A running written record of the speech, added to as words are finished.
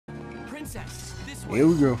princess. This way. Here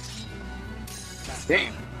we go.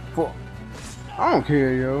 Damn. Fuck. I don't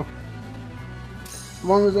care, yo. As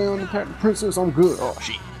long as they don't attack the princess, I'm good. Oh,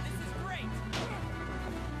 shit. This is great.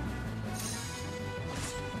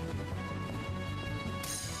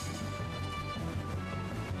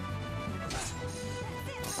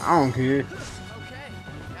 I don't care. Okay.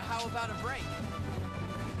 Now how about a break?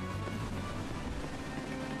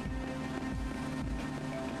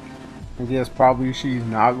 I guess probably she's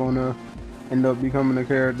not gonna end up becoming a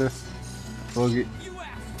character. Fuck it. You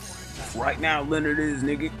asked for it. Right now, Leonard is,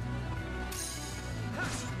 nigga.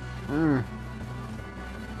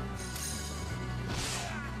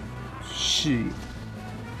 Shit.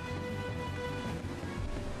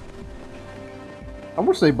 I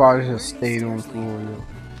wish they bodies just stayed on the floor, yo.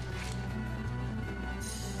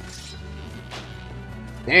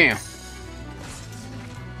 Damn.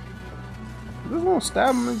 I'm just gonna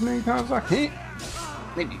stab him as many times as I can.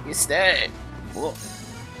 Nigga, get stabbed. Whoa.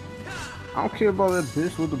 I don't care about that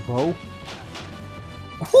bitch with the bow.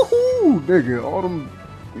 Woohoo! Nigga, all them.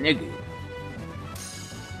 Nigga.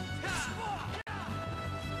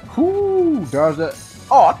 Whoo! Dodge that.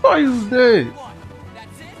 Oh, I thought he was dead.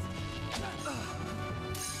 That's it?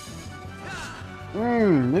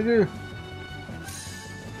 Nigga.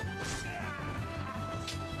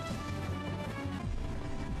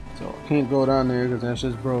 So I can't go down there because that's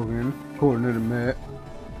just broken, according to the map.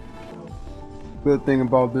 Good thing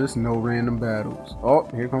about this, no random battles. Oh,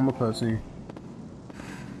 here come a cutscene.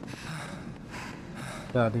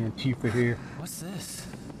 Goddamn Tifa here. What's this?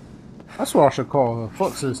 That's what I should call her.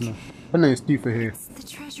 Fuck sister. Her name's Tifa here. It's the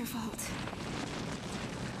treasure vault.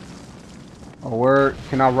 Oh, word.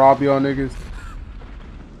 Can I rob y'all niggas?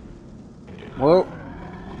 Well.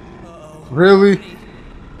 Really?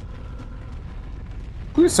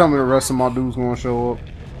 Please tell me the rest of my dudes gonna show up.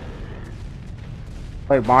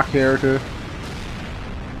 Like my character.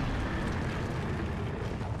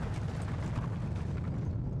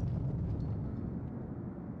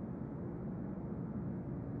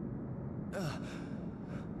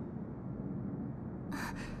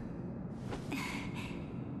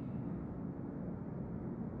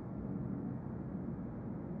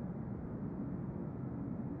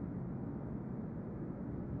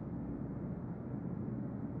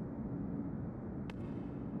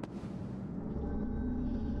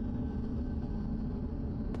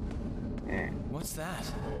 What's that?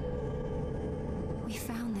 We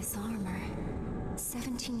found this armor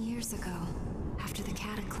 17 years ago, after the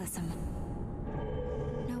cataclysm.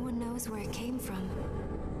 No one knows where it came from,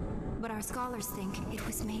 but our scholars think it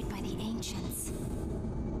was made by the ancients.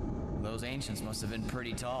 Those ancients must have been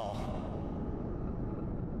pretty tall.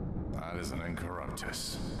 That is an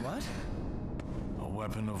Incorruptus. What? A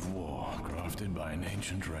weapon of war crafted by an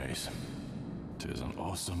ancient race. 'Tis an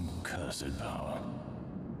awesome, cursed power.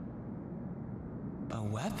 A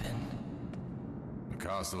weapon? The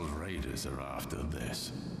castle's raiders are after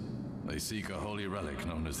this. They seek a holy relic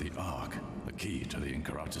known as the Ark, the key to the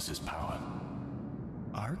Incorruptus' power.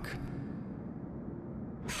 Ark?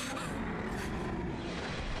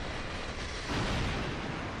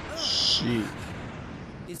 Shit.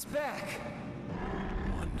 It's back!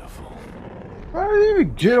 Wonderful. How did he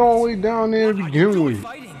even get all the way down there to What are you begin doing with?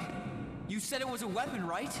 fighting? You said it was a weapon,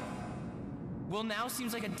 right? Well, now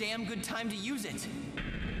seems like a damn good time to use it.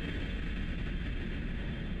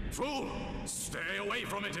 Fool! Stay away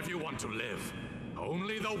from it if you want to live.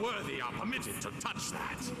 Only the worthy are permitted to touch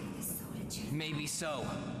that. Maybe so.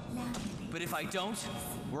 But if I don't,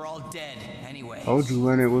 we're all dead anyway. Told you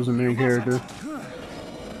Leonard was the main character.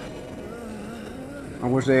 I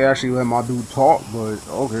wish they actually let my dude talk, but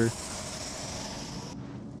okay.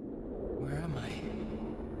 Where am I?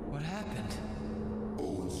 What happened?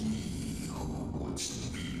 O ye who once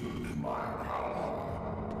wield my power.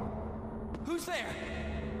 Who's there?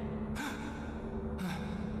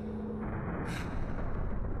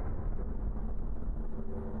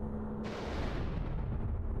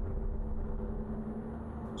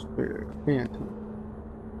 Spirit Phantom.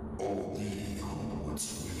 O ye who once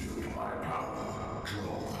wield my power,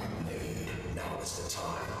 draw thy blade. Now is the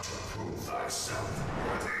time to prove thyself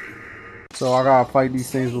worthy. So I gotta fight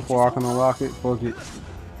these things before I can unlock it. Fuck it.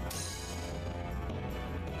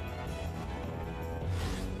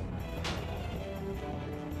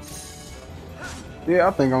 Yeah,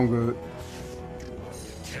 I think I'm good.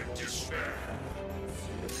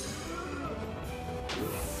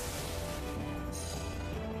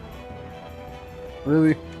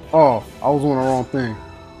 Really? Oh, I was on the wrong thing.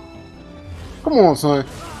 Come on, son.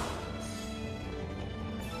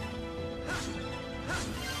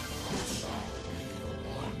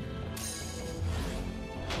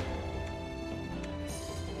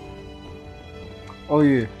 Oh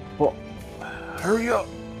yeah. Oh, hurry up.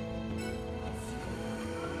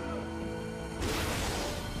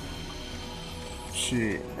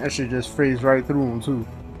 Shit, that shit just phased right through him too.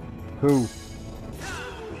 Who?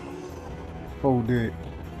 Oh, dead.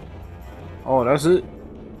 Oh, that's it.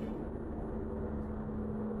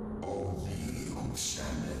 O thee who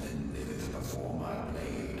standeth and liveth before my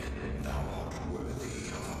blade, thou art worthy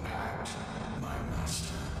of a pact, my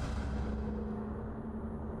master.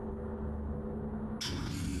 To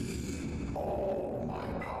thee, all my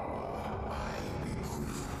power I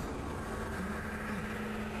bequeath.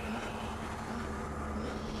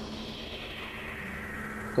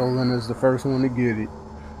 Golan is the first one to get it.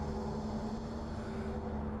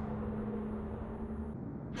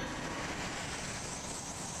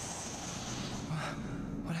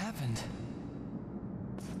 What happened?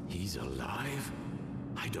 He's alive?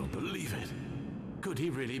 I don't believe it. Could he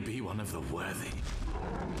really be one of the worthy?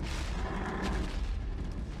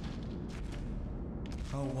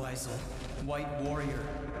 Oh, Weisel, White Warrior,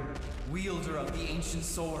 wielder of the ancient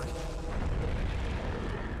sword.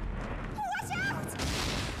 Watch out!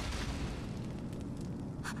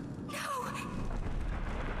 No!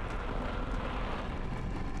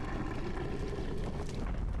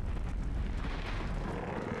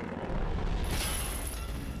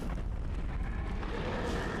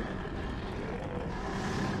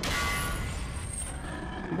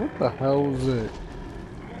 What the hell is it?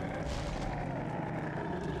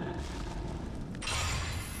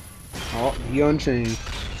 Oh, he unchained.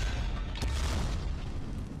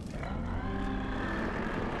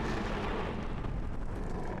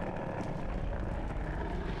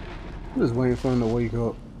 I'm just waiting for him to wake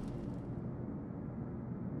up.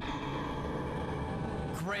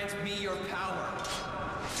 Grant me your power.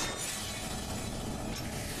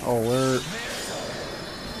 Oh, word.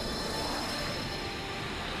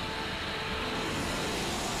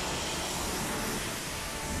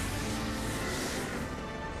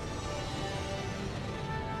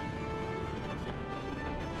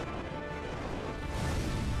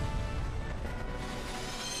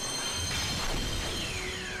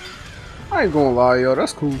 I ain't gonna lie, yo,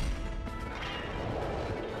 that's cool.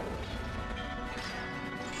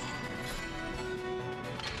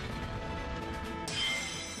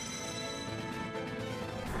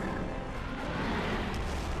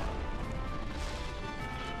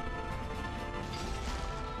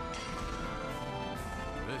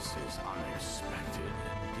 This is unexpected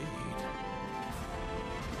indeed.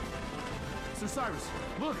 Sir Cyrus,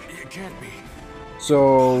 look! It can't be.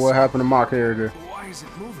 So, what happened to my character? Why is it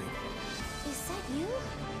moving? Is that you?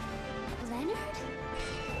 Leonard?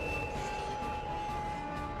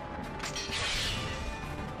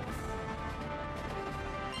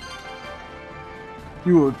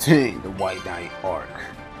 You obtained the White Knight arc.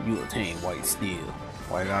 You obtained White Steel.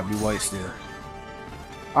 Why gotta be White Steel?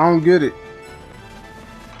 I don't get it.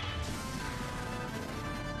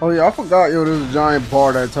 Oh yeah, I forgot, yo, there's a giant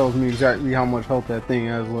bar that tells me exactly how much health that thing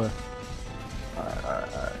has left.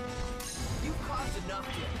 Alright. You've caused enough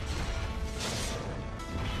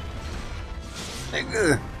damage.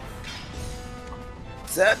 Nigga.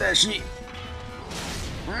 Sad that shit.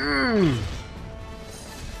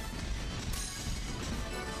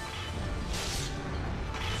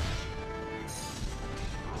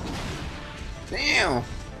 Damn.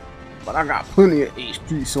 But I got plenty of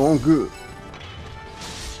HP, so I'm good.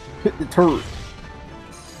 Hit the turret.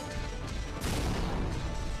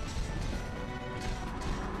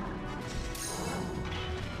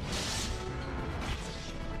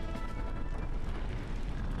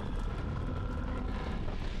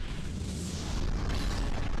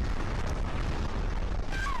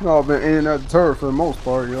 No, I've been aiming at the turret for the most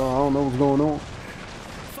part, y'all. I don't know what's going on.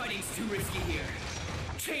 Fighting's too risky here.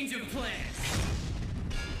 Change of plans.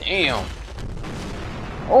 Damn.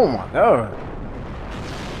 Oh my god.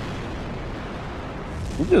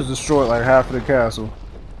 We just destroyed like half of the castle.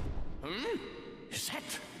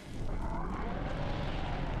 Shit!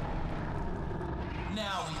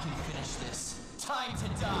 Now we can finish this. Time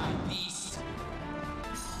to die, beast.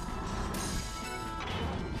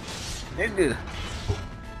 Nigga.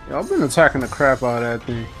 Yo, I've been attacking the crap out of that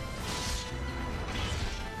thing.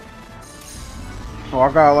 Oh,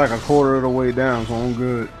 I got like a quarter of the way down, so I'm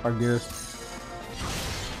good, I guess.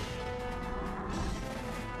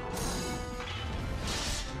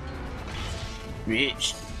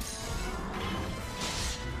 Bitch.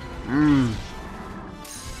 I'm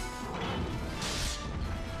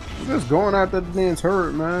just going after the damn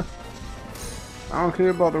turret, man. I don't care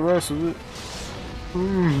about the rest of it.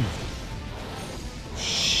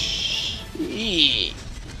 Shit.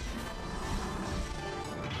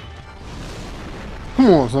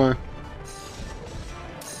 Come on, son.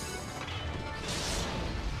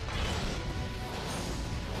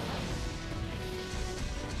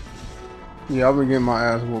 Yeah, I've been getting my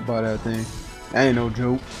ass whooped by that thing. That ain't no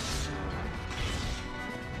joke.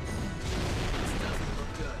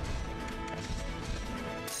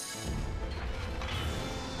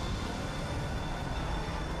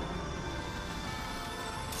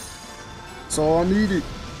 That's all I needed.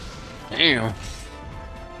 Damn.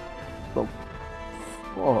 The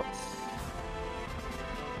fuck.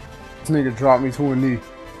 This nigga dropped me to a knee.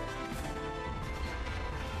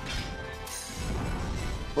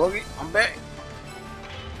 Buggy, I'm back.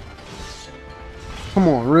 Come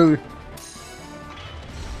on, really?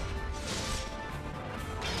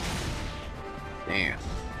 Damn.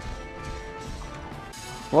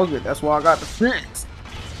 Fuck it, that's why I got the fence.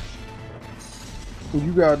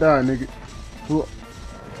 You gotta die, nigga.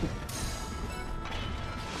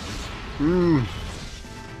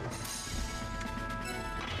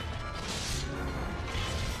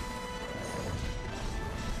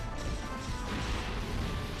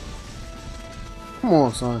 Come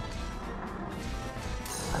on, son.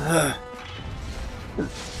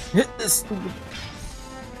 Hit this stupid.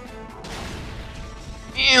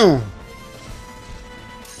 Damn.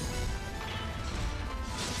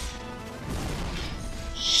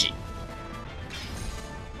 Shit.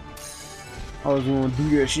 I was gonna do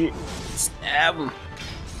that shit. Stab him.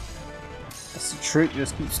 That's the trick.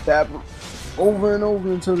 Just keep stabbing him over and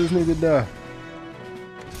over until this nigga die.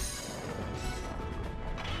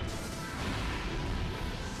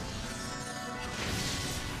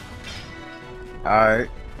 Alright.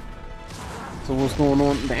 So what's going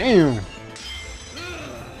on? Damn.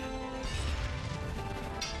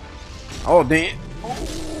 Oh, damn.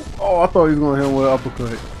 Oh, I thought he was going to hit him with an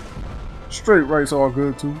uppercut. Straight right's all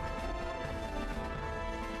good, too.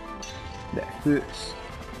 That fits.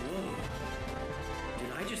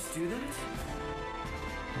 Did I just do that?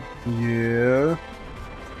 Yeah.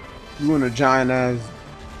 You in a giant-ass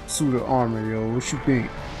suit of armor, yo. What you think?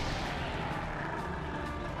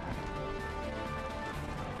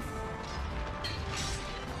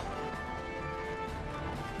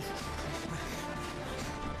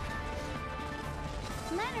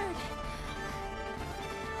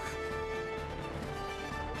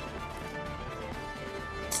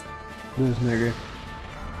 This nigga.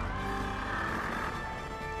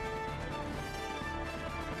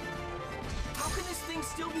 How can this thing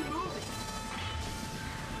still be moving?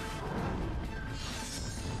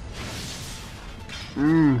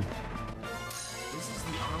 This is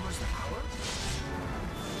the armor's power?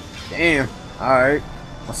 Damn. Alright.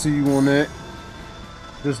 I see you on that.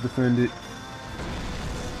 Just defend it.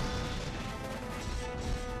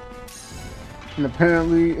 And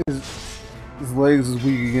apparently his legs is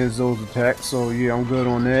weak against those attacks, so yeah, I'm good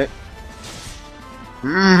on that.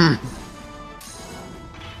 I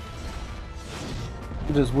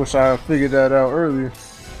just wish I figured that out earlier.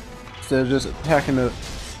 Instead of just attacking the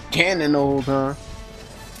cannon the whole time.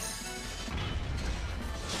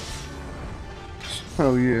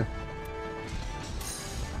 Oh yeah.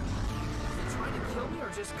 Trying to kill me or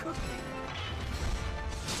just cook me?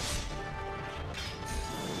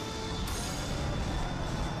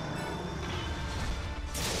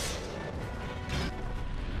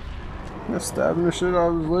 That's stabbing the shit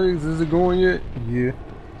out of his legs. Is it going yet? Yeah.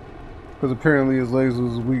 Because apparently his legs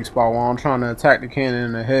was a weak spot while I'm trying to attack the cannon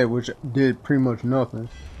in the head, which did pretty much nothing.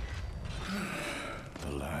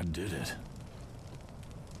 The lad did it.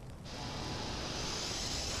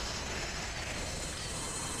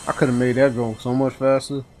 I could have made that go so much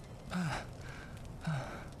faster.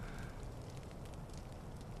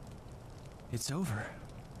 It's over.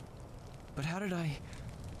 But how did I...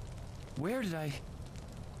 Where did I...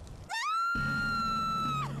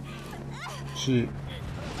 Shit.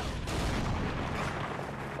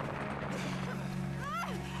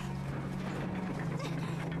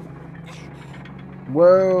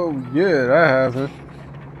 Well, yeah, that happened.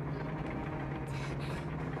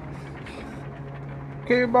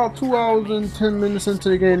 Okay, about 2 hours and 10 minutes into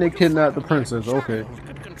the game, they kidnapped the princess. Okay.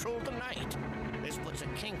 Could control the night. This puts a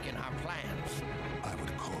kink in our plans. I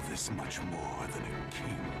would call this much more than a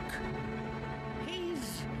kink.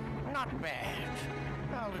 He's not bad,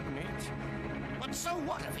 I'll admit. But so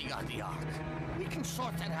what if he got the Ark? We can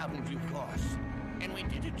sort that out in due course. And we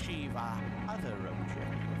did achieve our other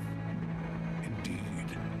objective.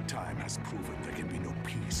 Indeed, time has proven there can be no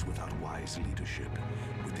peace without wise leadership.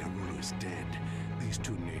 With their rulers dead, these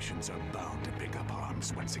two nations are bound to pick up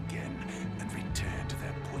arms once again and return to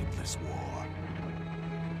their pointless war.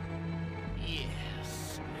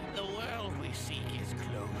 Yes, the world we seek is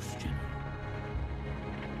close, General.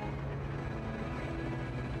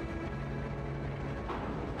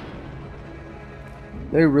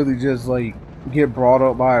 They really just like get brought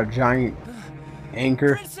up by a giant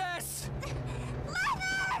anchor. Princess!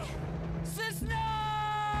 Sister!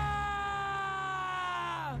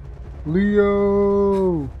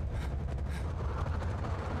 Leo!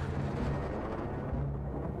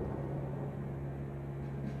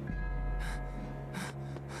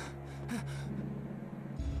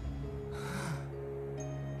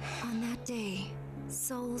 On that day,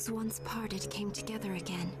 souls once parted came together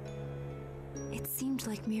again. It seemed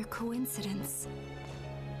like mere coincidence.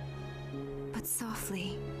 But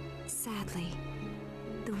softly, sadly,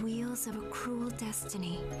 the wheels of a cruel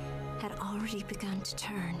destiny had already begun to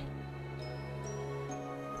turn.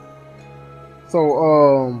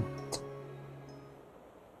 So,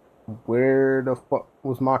 where the fuck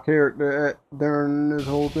was my character at during this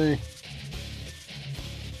whole thing?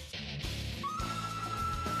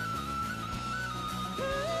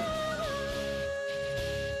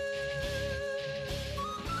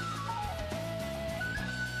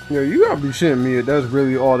 Yo, you gotta be shitting me if that's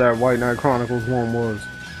really all that White Knight Chronicles 1 was.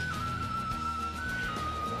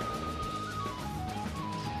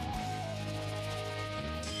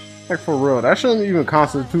 Like, for real, that shouldn't even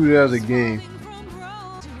constitute it as a game.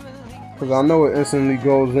 Because I know it instantly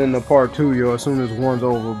goes into part 2, yo, as soon as 1's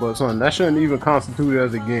over. But, son, that shouldn't even constitute it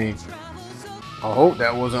as a game. I hope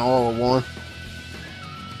that wasn't all of 1.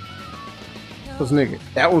 Because, nigga,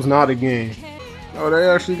 that was not a game. Oh, they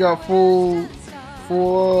actually got full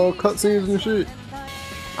cutscenes and shit.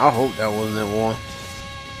 I hope that wasn't 1.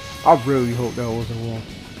 I really hope that wasn't 1.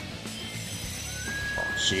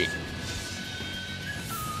 Oh, shit.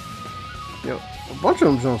 Yo, a bunch of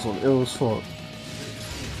them jumps on ill as fuck.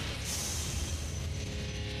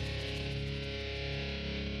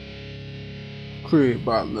 Created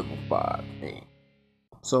by level 5. Man.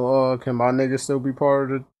 So, can my nigga still be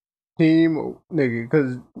part of the team? Or, nigga,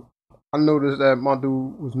 because I noticed that my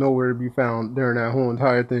dude was nowhere to be found during that whole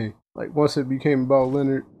entire thing. Like, once it became about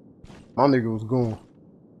Leonard, my nigga was gone.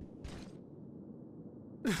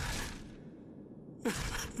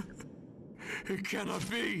 It cannot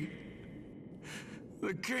be.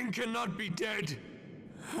 The king cannot be dead.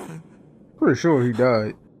 Pretty sure he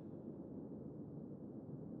died.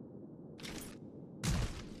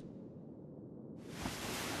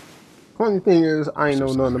 Funny thing is, I ain't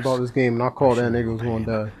know nothing about this game, and I called that nigga was gonna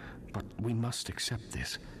die. But we must accept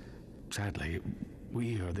this. Sadly,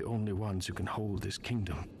 we are the only ones who can hold this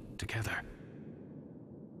kingdom together.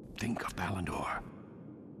 Think of Ballandor.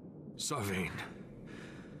 Sarvain,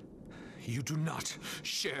 you do not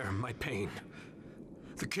share my pain.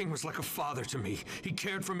 The king was like a father to me. He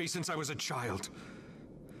cared for me since I was a child.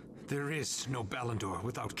 There is no Ballandor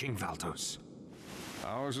without King Valtos.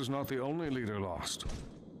 Ours is not the only leader lost.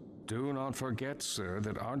 Do not forget, sir,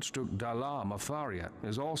 that Archduke Dalam of Faria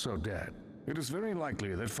is also dead. It is very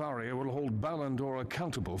likely that Faria will hold Ballandor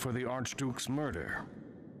accountable for the Archduke's murder.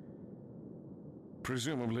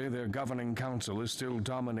 Presumably, their governing council is still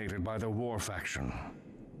dominated by the war faction.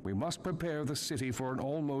 We must prepare the city for an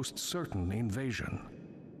almost certain invasion.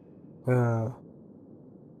 Though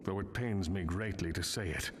it pains me greatly to say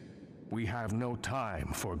it, we have no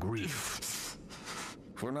time for grief.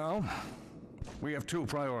 For now, we have 2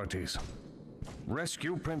 priorities.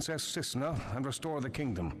 Rescue Princess Cisna and restore the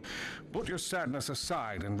kingdom. Put your sadness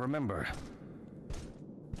aside and remember,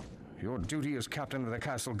 your duty as captain of the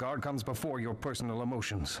castle guard comes before your personal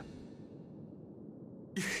emotions.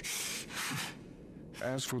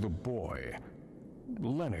 As for the boy,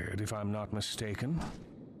 Leonard, if I'm not mistaken,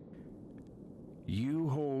 you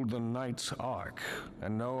hold the Knight's Ark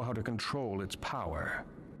and know how to control its power.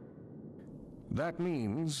 That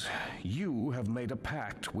means you have made a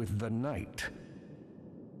pact with the Knight.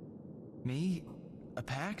 Me? A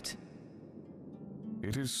pact?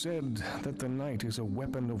 It is said that the Knight is a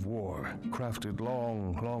weapon of war, crafted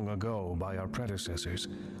long, long ago by our predecessors,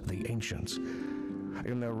 the Ancients.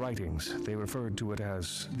 In their writings, they referred to it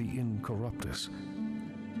as the Incorruptus.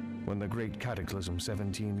 When the Great Cataclysm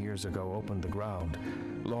 17 years ago opened the ground,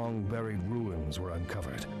 long-buried ruins were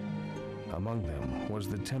uncovered. Among them was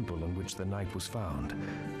the temple in which the Knight was found.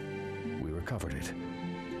 We recovered it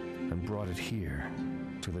and brought it here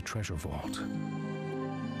to the treasure vault.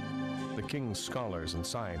 The king's scholars and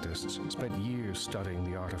scientists spent years studying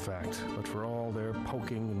the artifact, but for all their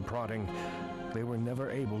poking and prodding, they were never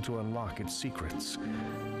able to unlock its secrets.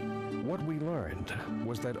 What we learned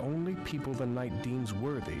was that only people the Knight deems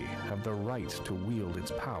worthy have the right to wield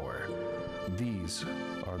its power. These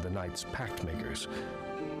are the Knight's pact makers.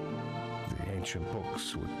 The ancient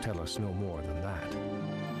books would tell us no more than that.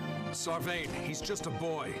 Sarvain, he's just a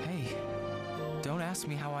boy. Hey, don't ask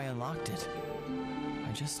me how I unlocked it.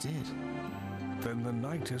 I just did. Then the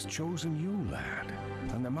knight has chosen you, lad,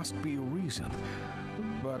 and there must be a reason.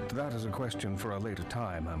 But that is a question for a later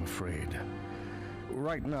time, I'm afraid.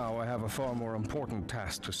 Right now, I have a far more important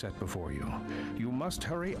task to set before you. You must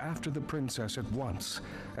hurry after the princess at once,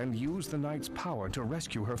 and use the knight's power to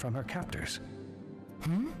rescue her from her captors.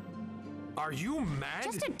 Are you mad?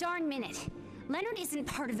 Just a darn minute. Leonard isn't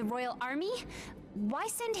part of the royal army. Why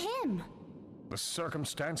send him? The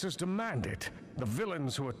circumstances demand it. The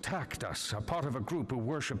villains who attacked us are part of a group who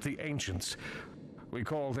worship the ancients. We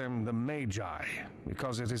call them the Magi,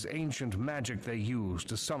 because it is ancient magic they use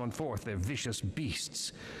to summon forth their vicious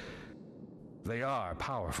beasts. They are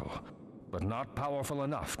powerful, but not powerful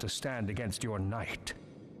enough to stand against your knight.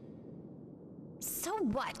 So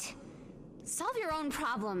what? Solve your own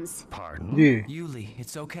problems. Pardon? Yeah. Yuli,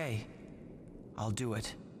 it's okay. I'll do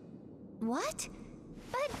it. What?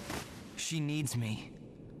 But... She needs me.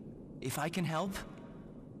 If I can help,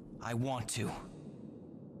 I want to.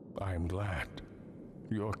 I am glad.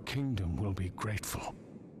 Your kingdom will be grateful.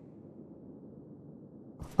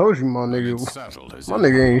 Told you, my nigga. It's settled, is My it?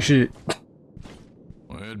 nigga ain't shit.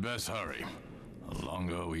 We'd best hurry. The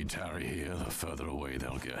longer we tarry here, the further away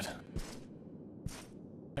they'll get.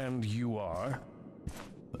 And you are?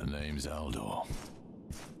 The name's Aldor.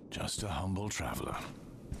 Just a humble traveler.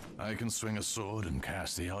 I can swing a sword and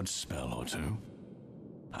cast the odd spell or two.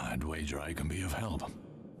 I'd wager I can be of help.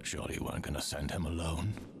 Surely you weren't gonna send him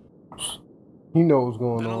alone. He knows what's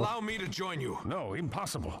going Then on. allow me to join you. No,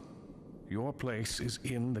 impossible. Your place is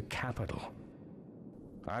in the capital.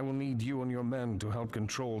 I will need you and your men to help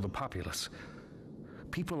control the populace.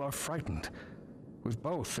 People are frightened. With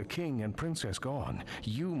both the king and princess gone,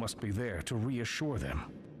 you must be there to reassure them.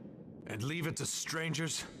 And leave it to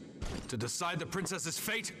strangers to decide the princess's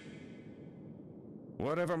fate?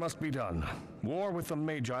 Whatever must be done. War with the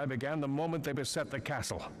Magi began the moment they beset the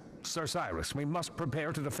castle. Sir Cyrus, we must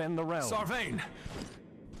prepare to defend the realm. Sarvain!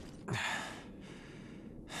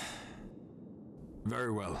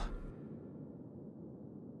 Very well.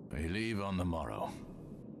 We leave on the morrow.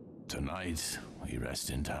 Tonight, we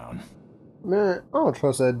rest in town. Man, I don't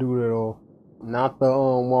trust that dude at all. Not the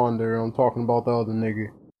Wanderer. I'm talking about the other nigga.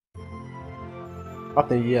 I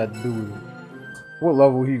think he had to do with it. What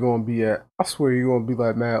level he gonna be at? I swear he gonna be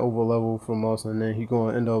like mad over level from us, and then he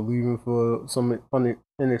gonna end up leaving for some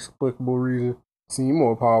inexplicable reason. Seem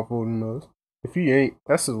more powerful than us. If he ain't,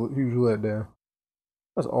 that's a huge letdown.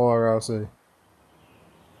 That's all I gotta say.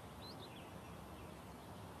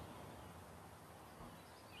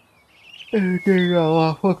 Everything got a lot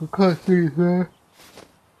of fucking cutscenes, man.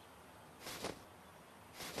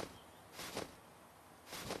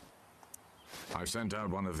 I've sent out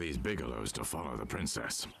one of these bigelows to follow the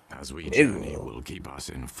princess. As we journey, will keep us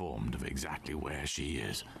informed of exactly where she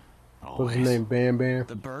is. What's his name? Bam Bam?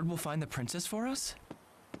 The bird will find the princess for us?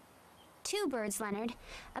 2 birds, Leonard.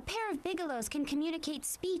 A pair of bigelows can communicate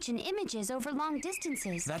speech and images over long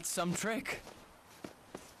distances. That's some trick.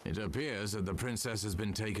 It appears that the princess has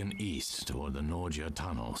been taken east toward the Norgia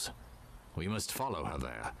tunnels. We must follow her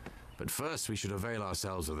there. But first we should avail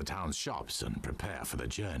ourselves of the town's shops and prepare for the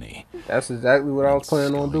journey. That's exactly what I was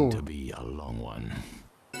planning on doing. It's going to be a long one.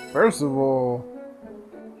 First of all...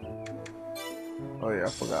 Oh yeah, I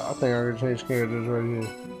forgot. I think I can change characters right here.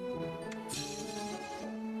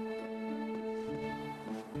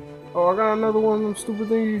 Oh, I got another one of them stupid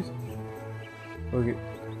thingies. Look it.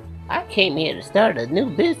 I came here to start a new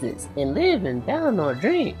business and live and down on a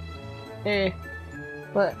drink.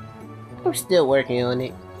 But I'm still working on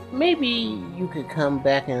it. Maybe you could come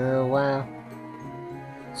back in a little while.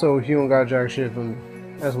 So he don't got jack shit from me.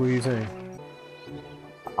 That's what he's saying.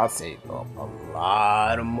 I saved up a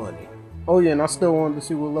lot of money. Oh yeah, and I still wanted to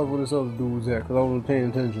see what level this other dude was at, because I wasn't paying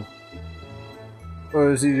attention.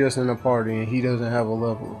 Or is he just in a party and he doesn't have a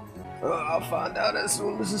level? I'll find out as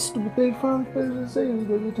soon as this stupid thing finally finishes to save,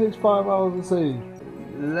 because it takes 5 hours to save.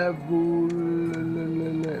 Level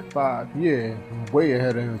 5. Yeah, way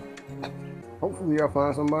ahead of him. Hopefully I'll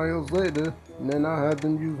find somebody else later, and then I'll have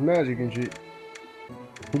them use magic and shit.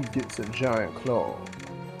 He gets a giant claw.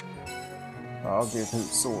 I'll give him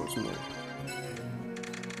swordsman.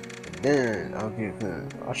 Then I'll give him...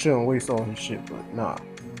 I shouldn't waste all his shit, but nah.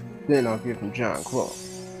 Then I'll give him giant claw.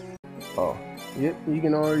 Oh, yep, he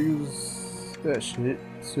can already use that shit.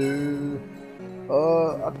 So,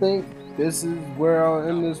 I think this is where I'll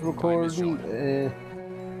end this recording, and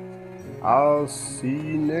I'll see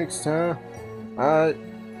you next time.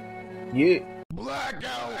 Yeah.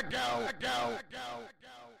 Blackout!